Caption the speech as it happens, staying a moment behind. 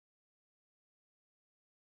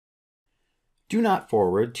Do not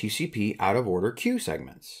forward TCP out-of-order queue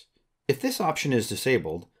segments. If this option is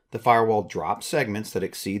disabled, the firewall drops segments that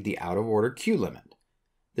exceed the out-of-order queue limit.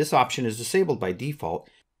 This option is disabled by default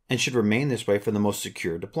and should remain this way for the most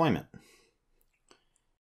secure deployment.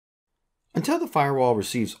 Until the firewall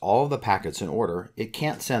receives all of the packets in order, it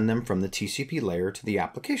can't send them from the TCP layer to the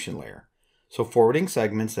application layer. So forwarding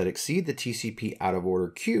segments that exceed the TCP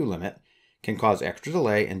out-of-order queue limit can cause extra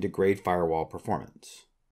delay and degrade firewall performance.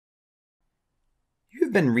 You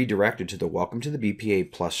have been redirected to the Welcome to the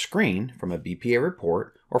BPA Plus screen from a BPA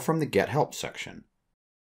report or from the Get Help section.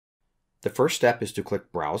 The first step is to click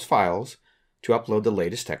Browse Files to upload the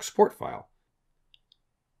latest tech support file.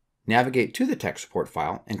 Navigate to the tech support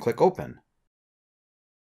file and click Open.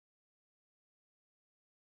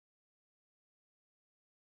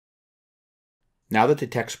 Now that the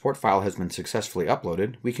tech support file has been successfully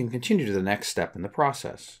uploaded, we can continue to the next step in the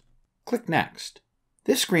process. Click Next.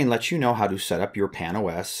 This screen lets you know how to set up your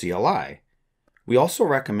PAN-OS CLI. We also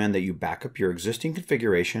recommend that you back up your existing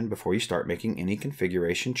configuration before you start making any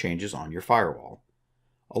configuration changes on your firewall.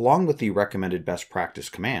 Along with the recommended best practice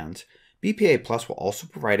commands, BPA Plus will also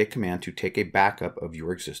provide a command to take a backup of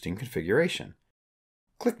your existing configuration.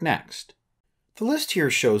 Click Next. The list here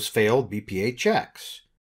shows failed BPA checks.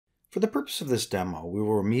 For the purpose of this demo, we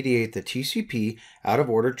will remediate the TCP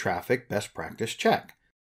out-of-order traffic best practice check.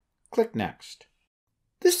 Click Next.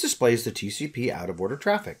 This displays the TCP out-of-order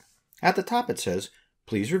traffic. At the top it says,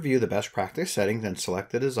 please review the best practice settings and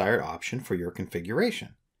select the desired option for your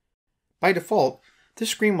configuration. By default,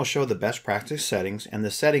 this screen will show the best practice settings, and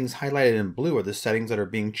the settings highlighted in blue are the settings that are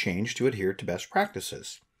being changed to adhere to best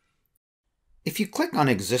practices. If you click on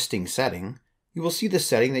Existing Setting, you will see the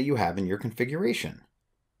setting that you have in your configuration.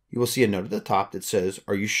 You will see a note at the top that says,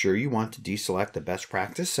 are you sure you want to deselect the best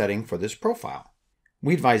practice setting for this profile?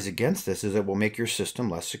 We advise against this as it will make your system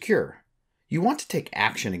less secure. You want to take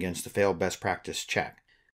action against the failed best practice check.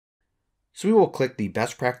 So we will click the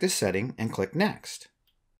best practice setting and click Next.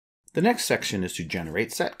 The next section is to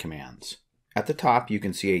generate set commands. At the top you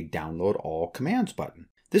can see a Download All Commands button.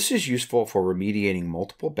 This is useful for remediating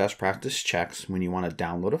multiple best practice checks when you want to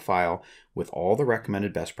download a file with all the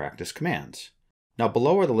recommended best practice commands. Now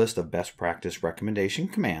below are the list of best practice recommendation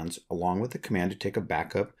commands along with the command to take a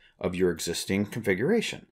backup of your existing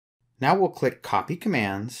configuration. Now we'll click Copy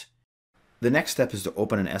Commands. The next step is to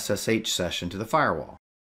open an SSH session to the firewall.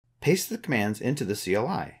 Paste the commands into the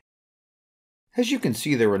CLI. As you can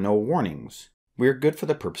see, there are no warnings. We are good for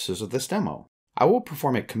the purposes of this demo. I will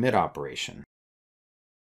perform a commit operation.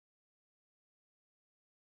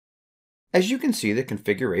 As you can see, the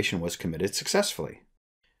configuration was committed successfully.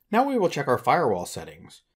 Now we will check our firewall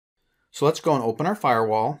settings. So let's go and open our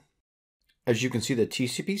firewall. As you can see, the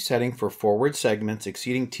TCP setting for forward segments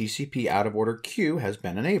exceeding TCP out-of-order queue has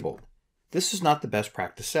been enabled. This is not the best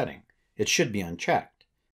practice setting. It should be unchecked.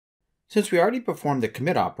 Since we already performed the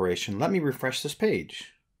commit operation, let me refresh this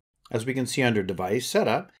page. As we can see under Device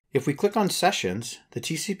Setup, if we click on Sessions, the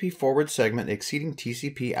TCP forward segment exceeding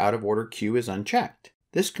TCP out-of-order queue is unchecked.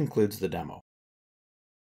 This concludes the demo.